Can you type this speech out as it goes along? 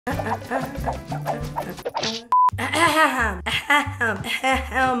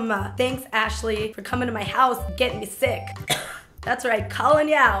Thanks, Ashley, for coming to my house and getting me sick. That's right, calling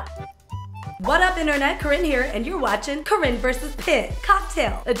you out. What up, Internet? Corinne here, and you're watching Corinne vs. Pin,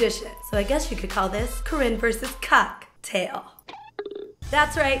 Cocktail Edition. So I guess you could call this Corinne vs. Cocktail.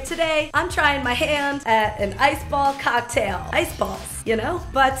 That's right, today I'm trying my hand at an ice ball cocktail. Ice balls, you know?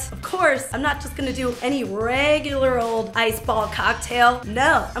 But of course, I'm not just gonna do any regular old ice ball cocktail.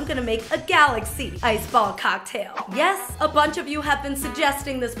 No, I'm gonna make a galaxy ice ball cocktail. Yes, a bunch of you have been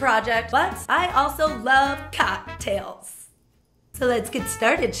suggesting this project, but I also love cocktails. So let's get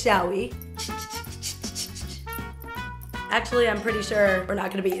started, shall we? Actually, I'm pretty sure we're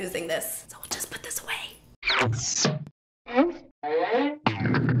not gonna be using this, so we'll just put this away.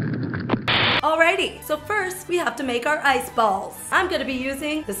 Alrighty, so first we have to make our ice balls. I'm gonna be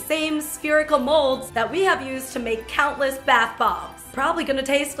using the same spherical molds that we have used to make countless bath bombs. Probably gonna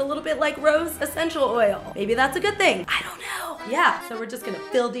taste a little bit like rose essential oil. Maybe that's a good thing, I don't know. Yeah, so we're just gonna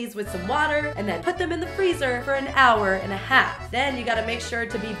fill these with some water and then put them in the freezer for an hour and a half. Then you gotta make sure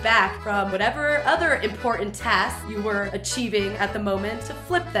to be back from whatever other important task you were achieving at the moment to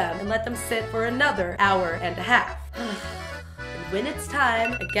flip them and let them sit for another hour and a half. When it's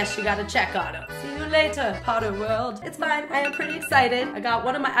time, I guess you gotta check on them. See you later, Potter World. It's fine, I am pretty excited. I got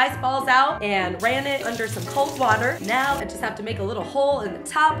one of my ice balls out and ran it under some cold water. Now I just have to make a little hole in the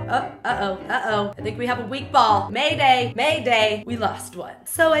top. Uh-oh. I think we have a weak ball. Mayday, mayday. We lost one.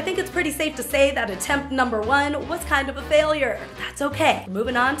 So I think it's pretty safe to say that attempt number 1 was kind of a failure. That's okay. We're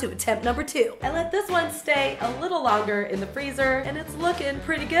moving on to attempt number 2. I let this one stay a little longer in the freezer and it's looking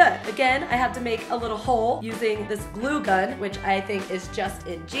pretty good. Again, I had to make a little hole using this glue gun, which I think is just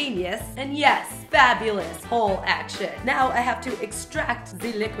ingenious. And yes, fabulous hole action. Now I have to extract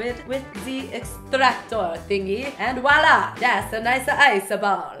the liquid with the extractor thingy, and voila, that's a nice ice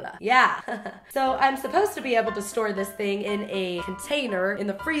ball. Yeah. So I'm supposed to be able to store this thing in a container in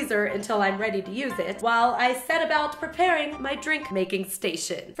the freezer until I'm ready to use it, while I set about preparing my drink making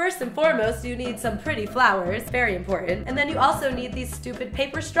station. First and foremost, you need some pretty flowers, very important, and then you also need these stupid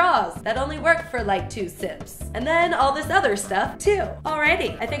paper straws that only work for like 2 sips. And then all this other stuff too.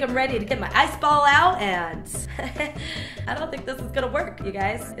 Alrighty, I think I'm ready to get my ice ball out, and I don't think this is gonna work, you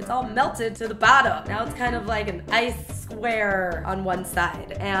guys. It's all melted to the bottom. Now it's kind of like an ice square on one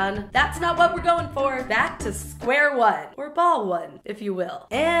side, and that's not what we're going for. Back to square one, or ball one, if you will.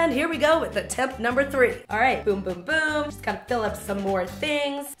 And here we go with attempt number 3. Alright, boom, boom, boom. Just gotta fill up some more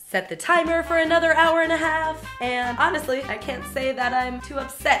things, set the timer for another hour and a half, and honestly, I can't say that I'm too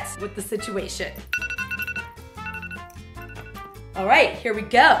upset with the situation. Alright, here we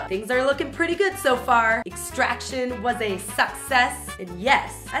go. Things are looking pretty good so far. Extraction was a success. And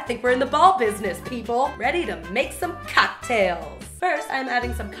yes, I think we're in the ball business, people. Ready to make some cocktails. First, I'm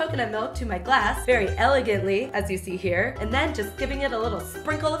adding some coconut milk to my glass, very elegantly, as you see here, and then just giving it a little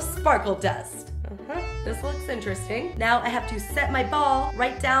sprinkle of sparkle dust. This looks interesting. Now I have to set my ball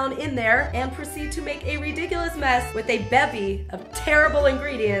right down in there and proceed to make a ridiculous mess with a bevy of terrible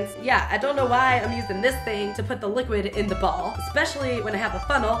ingredients. Yeah, I don't know why I'm using this thing to put the liquid in the ball, especially when I have a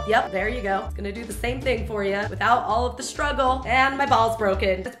funnel. Yep, there you go. It's gonna do the same thing for you without all of the struggle. And my ball's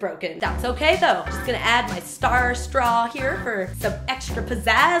broken. It's broken. That's okay though. Just gonna add my star straw here for some extra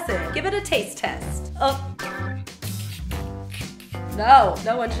pizzazz and give it a taste test.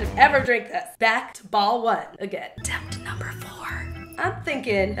 No one should ever drink this. Back to ball 1 again. Attempt number 4. I'm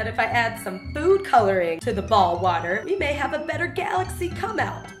thinking that if I add some food coloring to the ball water, we may have a better galaxy come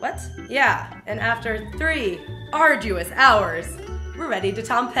out. What? Yeah, and after 3 arduous hours, we're ready to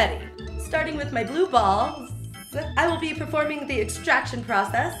Tom Petty. Starting with my blue balls, I will be performing the extraction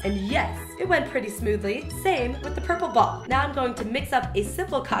process, and yes, it went pretty smoothly. Same with the purple ball. Now I'm going to mix up a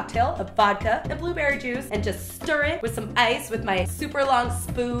simple cocktail of vodka and blueberry juice and just stir it with some ice with my super long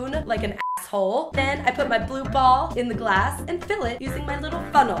spoon like an asshole. Then I put my blue ball in the glass and fill it using my little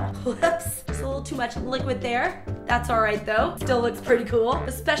funnel. Whoops, just a little too much liquid there. That's alright though, still looks pretty cool,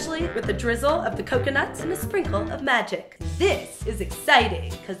 especially with the drizzle of the coconuts and a sprinkle of magic. This is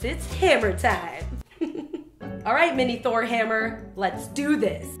exciting, because it's hammer time. Alright, Mini Thor Hammer, let's do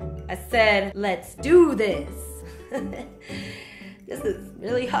this. I said, let's do this. This is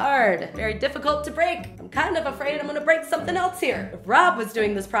really hard, very difficult to break. I'm kind of afraid I'm gonna break something else here. If Rob was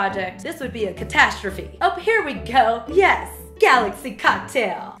doing this project, this would be a catastrophe. Oh, here we go. Yes, Galaxy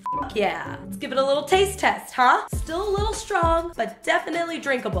Cocktail. Fuck yeah. Let's give it a little taste test, huh? Still a little strong, but definitely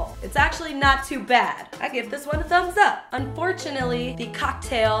drinkable. It's actually not too bad. I give this one a thumbs up. Unfortunately, the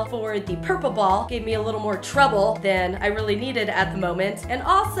cocktail for the purple ball gave me a little more trouble than I really needed at the moment. And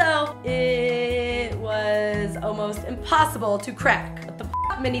also, it was almost impossible to crack. What the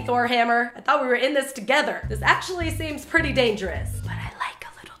Mini Thor hammer. I thought we were in this together. This actually seems pretty dangerous, but I like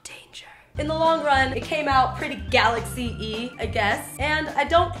a little danger. In the long run, it came out pretty Galaxy-y, I guess. And I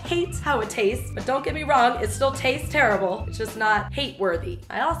don't hate how it tastes, but don't get me wrong, it still tastes terrible. It's just not hate-worthy.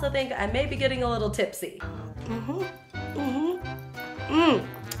 I also think I may be getting a little tipsy.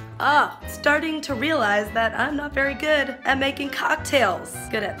 Starting to realize that I'm not very good at making cocktails.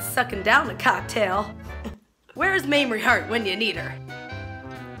 Good at sucking down a cocktail. Where's Mamrie Hart when you need her?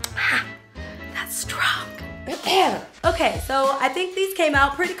 That's strong. Okay, so I think these came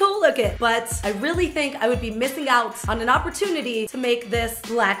out pretty cool looking, but I really think I would be missing out on an opportunity to make this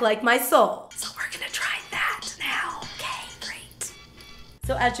black like my soul. So we're gonna try that now. Okay, great.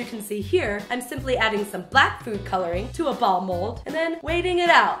 So as you can see here, I'm simply adding some black food coloring to a ball mold and then waiting it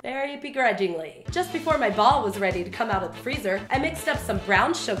out very begrudgingly. Just before my ball was ready to come out of the freezer, I mixed up some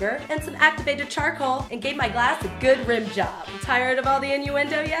brown sugar and some activated charcoal and gave my glass a good rim job. Tired of all the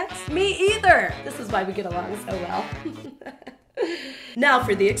innuendo yet? Me either! This is why we get along so well. Now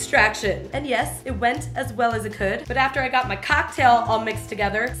for the extraction. And yes, it went as well as it could, but after I got my cocktail all mixed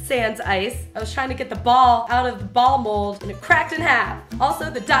together, sans ice, I was trying to get the ball out of the ball mold and it cracked in half. Also,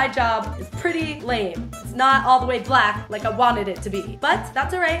 the dye job is pretty lame. It's not all the way black like I wanted it to be, but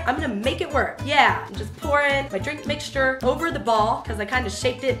that's alright, I'm gonna make it work. Yeah, I'm just pouring my drink mixture over the ball because I kind of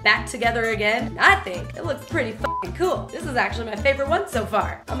shaped it back together again. And I think it looks pretty fucking cool. This is actually my favorite one so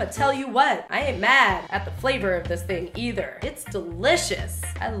far. I'm gonna tell you what, I ain't mad at the flavor of this thing either. It's delicious.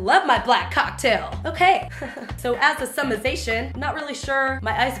 I love my black cocktail. Okay, so as a summarization, I'm not really sure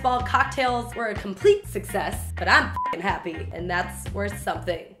my ice ball cocktails were a complete success, but I'm f***ing happy, and that's worth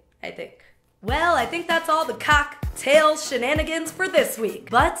something, I think. Well, I think that's all the cocktail shenanigans for this week.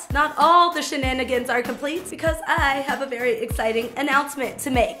 But not all the shenanigans are complete because I have a very exciting announcement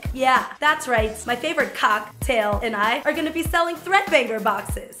to make. Yeah, that's right. My favorite cocktail and I are gonna be selling ThreadBanger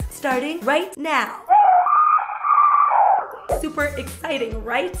boxes starting right now. Super exciting,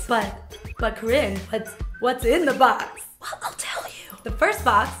 right? But Corinne, what's in the box? Well, I'll tell you. The first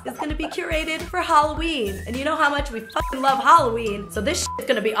box is gonna be curated for Halloween. And you know how much we fucking love Halloween, so this shit's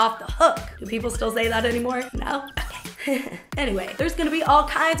gonna be off the hook. Do people still say that anymore? No? Okay. Anyway, there's gonna be all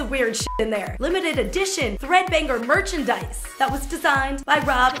kinds of weird shit in there. Limited edition ThreadBanger merchandise that was designed by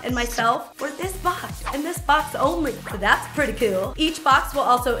Rob and myself for this box, and this box only. So that's pretty cool. Each box will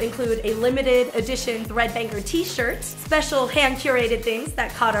also include a limited edition ThreadBanger t-shirt, special hand-curated things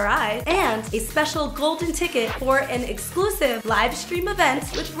that caught our eye, and a special golden ticket for an exclusive live stream event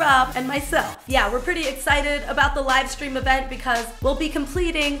with Rob and myself. Yeah, we're pretty excited about the live stream event because we'll be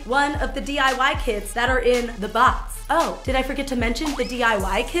completing one of the DIY kits that are in the box. Oh, did I forget to mention the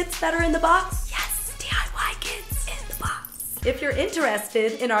DIY kits that are in the box? Yes, DIY kits in the box. If you're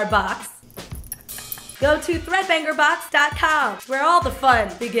interested in our box, go to ThreadBangerBox.com, where all the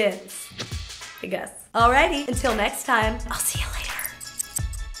fun begins, I guess. Alrighty, until next time, I'll see you later.